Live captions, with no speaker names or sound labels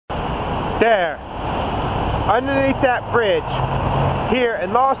There. Underneath that bridge, here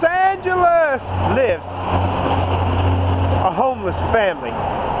in Los Angeles, lives a homeless family.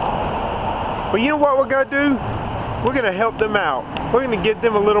 But you know what we're going to do? We're going to help them out. We're going to give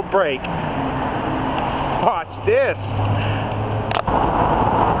them a little break. Watch this.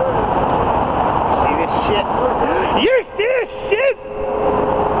 See this shit? You see this shit?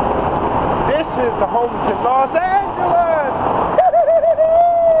 This is the homeless in Los Angeles.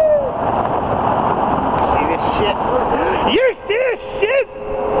 See this shit? You see this shit?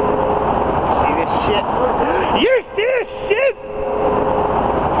 See this shit? You see this shit?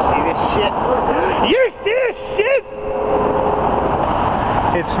 See this shit? You see this shit?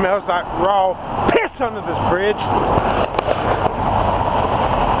 It smells like raw piss under this bridge.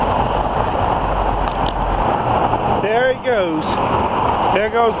 There he goes. There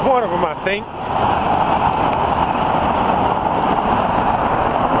goes one of them, I think.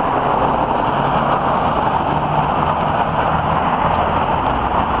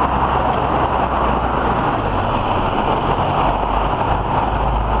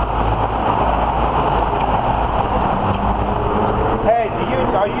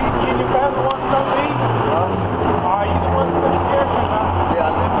 Are you the family want something to eat? Are you the one that lives here? Yeah,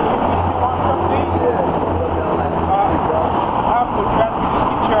 I live here. You still want something to eat? Yeah. I'll put you back. Just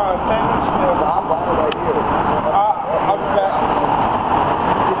get your sandwich meal. I'll buy it right here. I'll be back.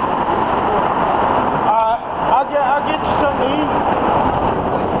 I'll get you something to eat.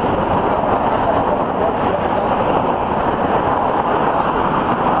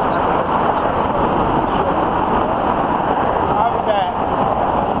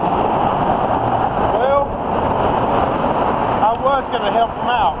 I was going to help him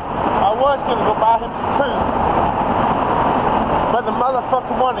out. I was going to go buy him some food. But the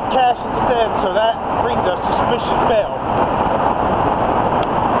motherfucker wanted cash instead, so that rings a suspicious bell.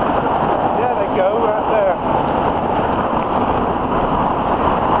 There they go, right there.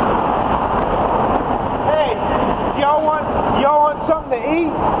 Hey, y'all want something to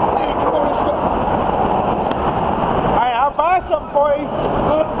eat? Hey, come on, let's go. Hey, I'll buy something for you.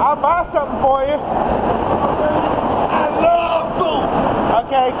 I'll buy something for you.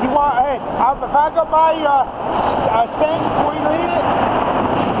 Okay, if you want, hey, if I go buy you a sandwich before you leave it?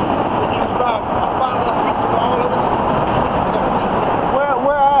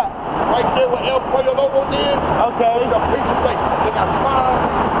 Where at? Right there where El Pollo Loco did. Okay. There's a pizza place. They got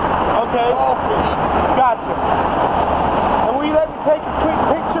 5. Okay. All for you. Gotcha. And will you let me take a quick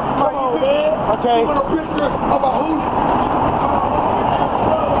picture for my YouTube? Man. Okay. You want a picture of a hoot?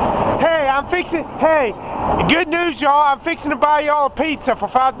 Hey, I'm fixing, hey. Good news, y'all. I'm fixing to buy y'all a pizza for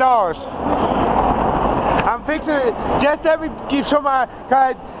 $5. I'm fixing it. Just let me give some of my.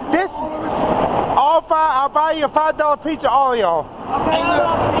 This. All 5. I'll buy you a $5 pizza, all y'all. Okay,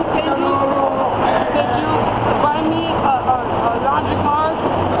 can you buy me a laundry card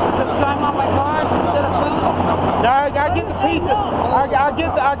to climb on my car instead of food? No, I get the pizza. I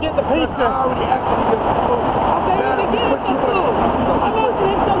get the pizza. Okay, you can get it for food. I'm not going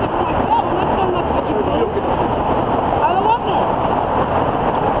to sell it to myself. I'm not selling it for you. I don't want no.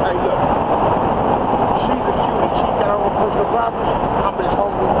 Hey, look. She's a cutie. She got her own personal property. I'm just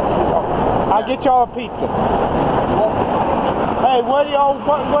hungry. I'll get y'all a pizza. Hey, what do y'all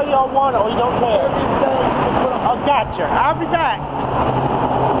want, or you don't care? I gotcha. I'll be back.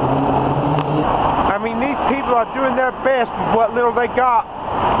 I mean, these people are doing their best with what little they got.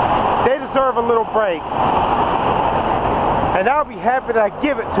 They deserve a little break. And I'll be happy to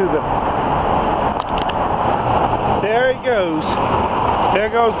give it to them. There he goes. There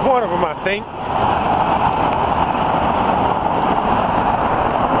goes one of them, I think.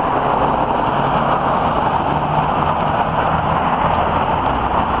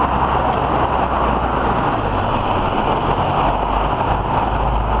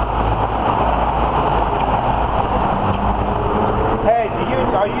 Hey,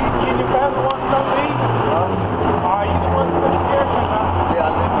 are you your family want something to eat? Are you the one that lives here? Yeah,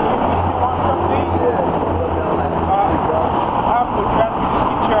 I live here. You still want something to eat? Yeah. I'll put you back. Just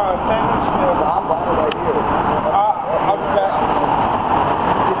get your sandwich meal. I'll buy it right here. I'll be back.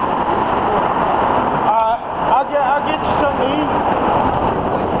 I'll get you something to eat.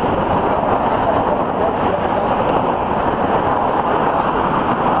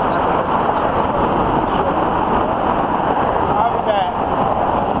 I'll be back.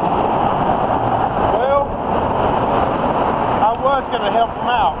 Well, I was going to help him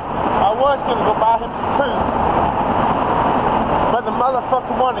out. I was going to go buy him some food. But the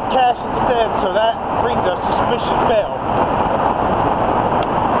motherfucker wanted cash instead, so that rings a suspicious bell.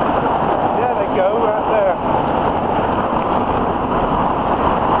 There they go, right there.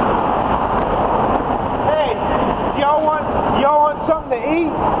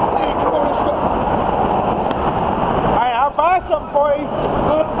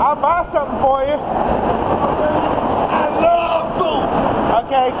 something for you. I love food.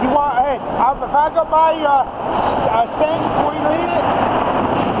 Okay, if you want, hey, if I go buy you a sandwich before you leave it.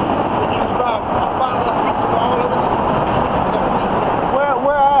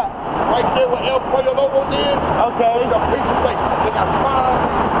 Where at? Right there where El Pollo Loco did. Okay. There's a piece of place. They got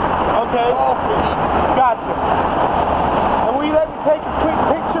 $5. Okay. All for you. Gotcha. And will you let me take a quick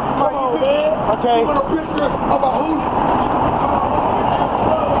picture for my YouTube? Man. Okay. You want a picture of a hooligan?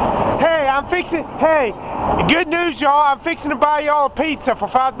 Hey, I'm fixing. Hey, good news, y'all. I'm fixing to buy y'all a pizza for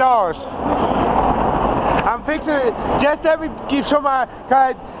 $5. I'm fixing it. Just let me give some of my.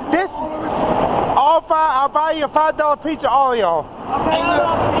 This. All five. I'll buy you a $5 pizza, all of y'all. Okay,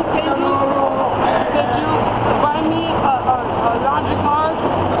 can you buy me a laundry card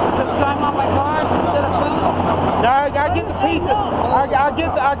to time on my car instead of food? No, I get the pizza. I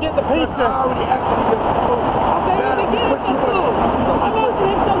get the pizza. Okay, you can get it for food. I'm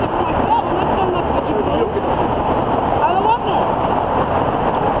asking him something for myself. I'm not telling him what you do. I don't want no.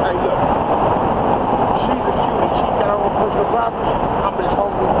 Hey, look. She's a cutie. She got her own personal property. I'm just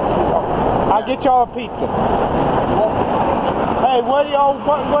hungry. I'll get y'all a pizza. Hey, what do y'all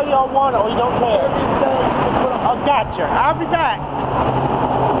want, or you don't care? I gotcha. I'll be back.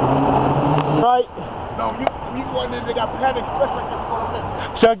 Right. No, you go in there, they got Panda Express right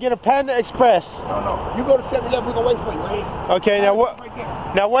there. So get a Panda Express. No. You go to 7-Eleven, we're gonna wait for you, right? Okay, now what?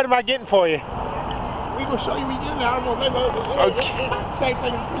 Now what am I getting for you? We gonna show you we get it. I don't know. Okay. Same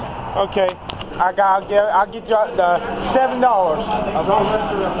thing. Okay. I'll get you the $7. I'm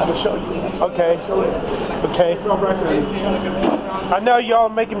gonna show you. Okay. Okay. I know y'all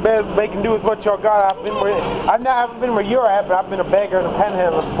making do with what y'all got. I haven't been where you're at, but I've been a beggar and a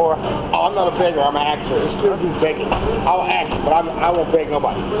panhandler before. Oh, I'm not a beggar. I'm an actor. It's still do begging. I'll ask, but I won't beg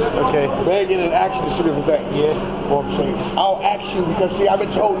nobody. Okay. Begging and asking is two different things. Yeah. What I'm saying. I'll ask you because see, I've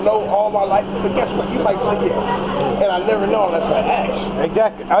been told no all my life, but guess what? You might say yes, and I never know unless I ask.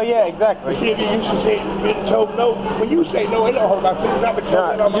 Exactly. Oh yeah, exactly. See, if you used to say being told no, when you say no, it don't hurt my feelings. I've been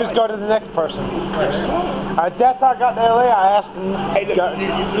told no. You just go to the next person. That's how I got to LA. I asked him. Hey, look,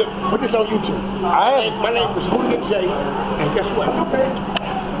 look, put this on YouTube. My name is Hooligan J, and guess what?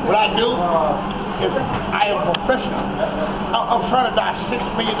 What I do is I am professional. I'm trying to die $6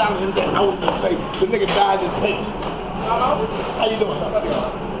 million in debt. I was going to say, the nigga died in pain. How you doing?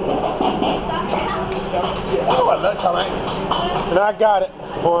 Oh, I love you, man. And I got it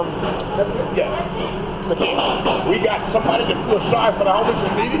for him. Yeah. Look here. We got somebody that feels sorry for the homeless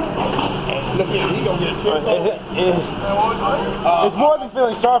and needy. Look here, he gonna get a it's more than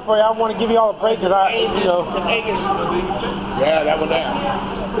feeling sorry for you. I want to give you all a break because Yeah, that one down.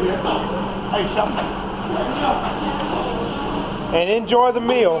 Hey, something. And enjoy the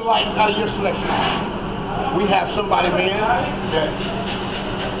meal. Like out of your selection. We have somebody, man.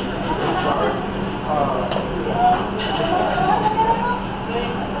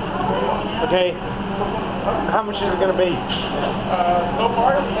 Okay. How much is it going to be? So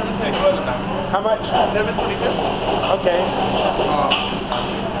far, 722. How much? 722. Okay.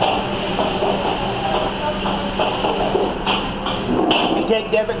 You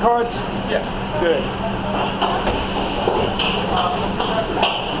take debit cards? Yes. Good.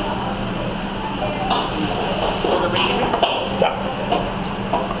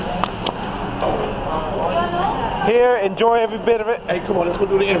 Here, enjoy every bit of it. Hey, come on, let's go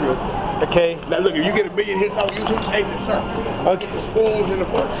do the interview. Okay. Now look, if you get $1 million hits on YouTube, hey, sir. Okay. The spoons in the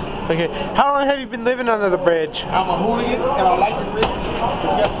books. Okay. How long have you been living under the bridge? I'm a hooligan and I like the bridge.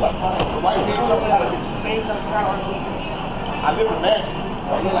 But guess what? The white man told me how to get the same kind of crowd. I live in Nashville.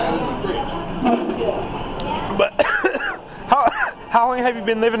 I look like I live in the bridge. But how long have you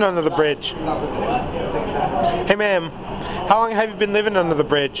been living under the bridge? Hey ma'am, how long have you been living under the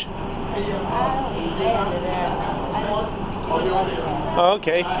bridge? Oh,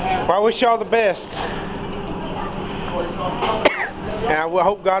 okay. Well, I wish y'all the best. And I will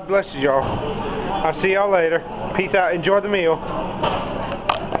hope God blesses y'all. I'll see y'all later. Peace out. Enjoy the meal.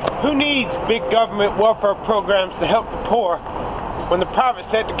 Who needs big government welfare programs to help the poor when the private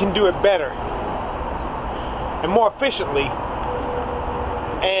sector can do it better and more efficiently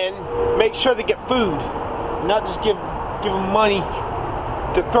and make sure they get food, not just give them money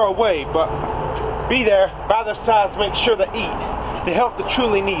to throw away, but be there by their sides to make sure they eat, to help the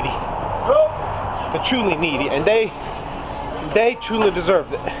truly needy, and they truly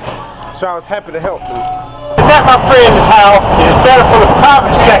deserved it. So I was happy to help them. That, my friend, is how it is better for the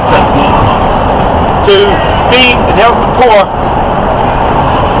private sector to feed and help the poor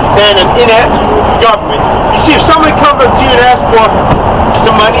than an inept government. You see, if somebody comes up to you and asks for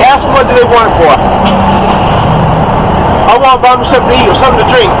some money, ask them what do they want it for. I want to buy me something to eat or something to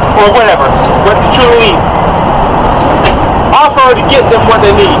drink or whatever, what to truly eat. Offer to get them what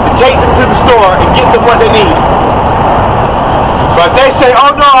they need, to take them to the store and get them what they need. But they say,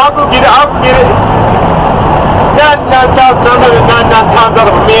 oh no, I'll go get it, I'll go get it. 99,999 times out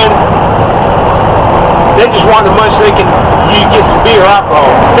of a million, they just want the money so they can get some beer or alcohol.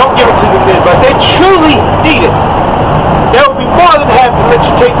 Don't give it to them then, but they truly need it. They will be more than happy to let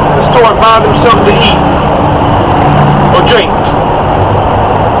you take them to the store and buy them something to eat or drink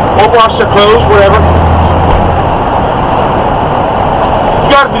or wash their clothes, whatever. You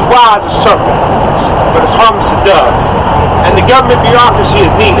got to be wise as serpent, but it's harmless as doves. And the government bureaucracy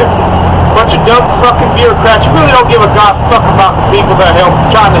is neither. A bunch of dumb fucking bureaucrats who really don't give a god fuck about the people that are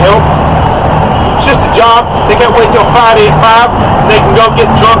trying to help. It's just a job. They can't wait till Friday at 5. They can go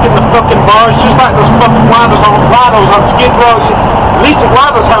get drunk in the fucking bars, just like those fucking winos on Skid Row. At least the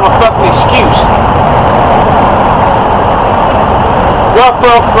winos have a fucking excuse.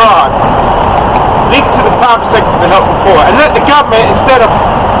 Welfare fraud. Leak to the private sector to help the poor, and let the government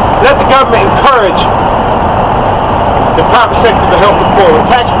encourage the private sector to help the poor with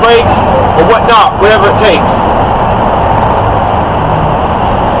tax breaks or whatnot, whatever it takes.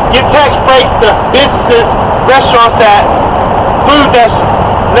 Give tax breaks to businesses, restaurants that food that's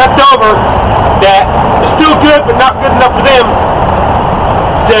left over that is still good but not good enough for them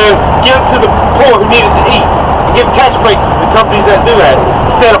to give it to the poor who need it to eat. And give tax breaks to the companies that do that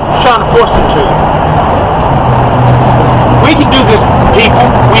instead of trying to force them to. We can do this, people.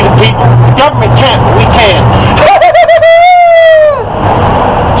 We the people. The government can't, but we can.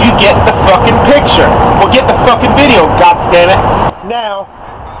 You get the fucking picture. Or get the fucking video, goddammit. Now,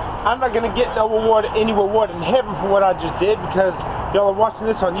 I'm not going to get no reward, any reward in heaven for what I just did, because y'all are watching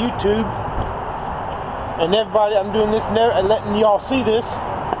this on YouTube. And everybody, I'm doing this and letting y'all see this.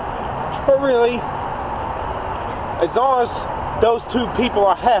 But really, as long as those two people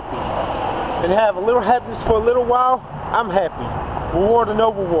are happy and have a little happiness for a little while, I'm happy. Reward or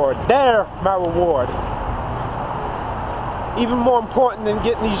no reward. They're my reward. Even more important than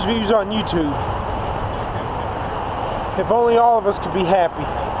getting these views on YouTube. If only all of us could be happy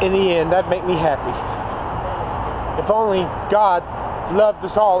in the end, that'd make me happy. If only God loved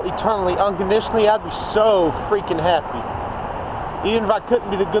us all eternally, unconditionally, I'd be so freaking happy. Even if I couldn't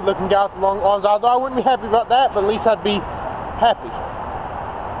be the good-looking guy with the long arms, although I wouldn't be happy about that, but at least I'd be happy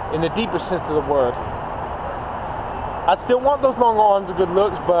in the deepest sense of the word. I'd still want those long arms and good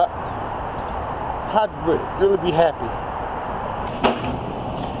looks, but I'd really be happy.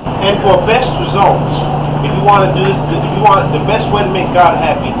 And for best results, if you want to do this, if you want the best way to make God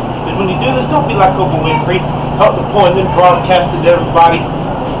happy, is when you do this, don't be like Oprah Winfrey, help the poor and then broadcast it to everybody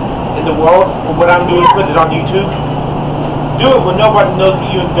in the world. For what I'm doing, put it on YouTube. Do it where nobody knows but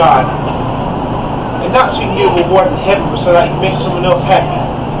you and God. And not so you can get a reward in heaven, but so that you can make someone else happy.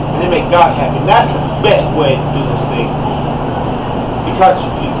 And then make God happy. And that's the best way to do this thing.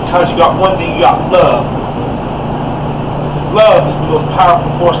 Because you got one thing, you got love. Love is the most powerful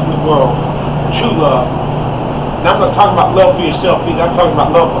force in the world. True love. And I'm not talking about love for yourself either. I'm talking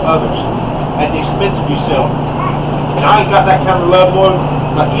about love for others. At the expense of yourself. And I ain't got that kind of love, Lord.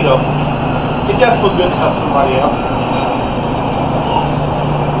 But, you know, it does feel good to help somebody else.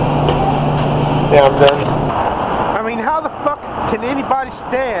 Yeah, I'm done. I mean, how the fuck can anybody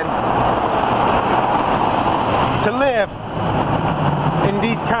stand to live in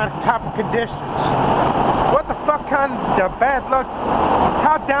these type of conditions? What the fuck kind of bad luck,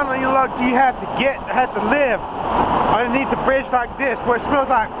 how down on your luck do you have to live underneath a bridge like this where it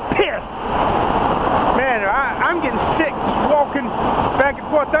smells like piss? Man, I'm getting sick just walking back and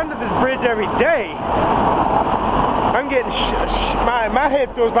forth under this bridge every day. I'm getting my head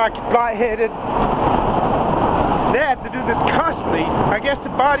feels like it's lightheaded. They have to do this constantly. I guess the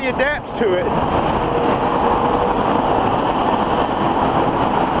body adapts to it.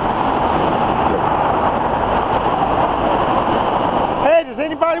 Hey, does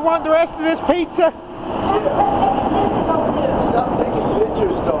anybody want the rest of this pizza? Stop taking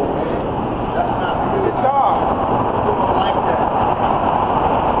pictures though, man. That's not good. It's off. People don't like that.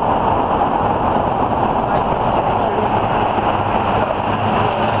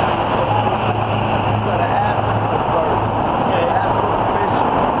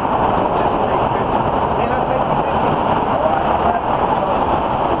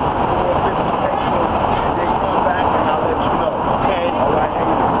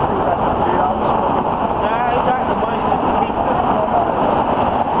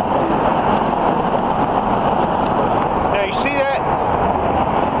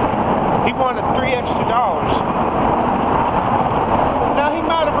 Now he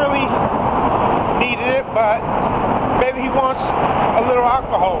might have really needed it, but Maybe he wants a little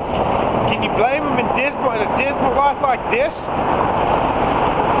alcohol. Can you blame him in a dismal life like this?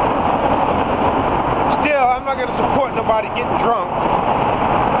 Still, I'm not going to support nobody getting drunk.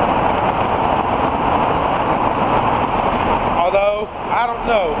 Although, I don't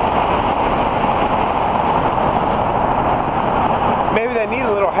know. Maybe they need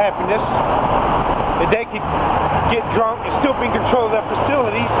a little happiness. If they could get drunk and still be in control of their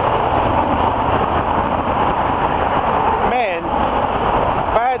facilities. Man,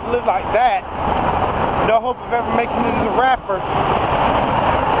 if I had to live like that, no hope of ever making it as a rapper,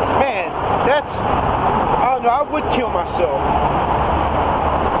 man, that's, I don't know, I would kill myself.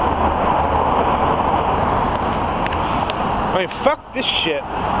 I mean, fuck this shit.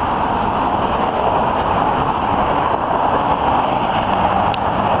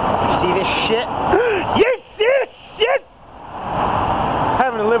 See this shit? You see this shit?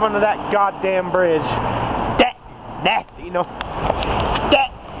 Having to live under that goddamn bridge. That, you know.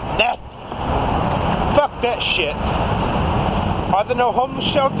 That. Fuck that shit. Are there no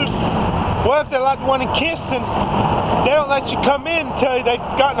homeless shelters? What if they're like the one in Kinston? They don't let you come in until they've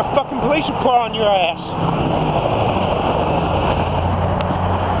gotten a fucking police report on your ass.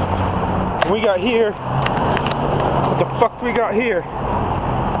 We got here. What the fuck we got here?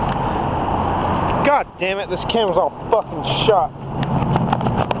 God damn it, this camera's all fucking shot.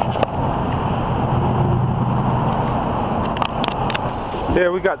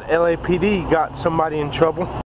 There we got the LAPD got somebody in trouble.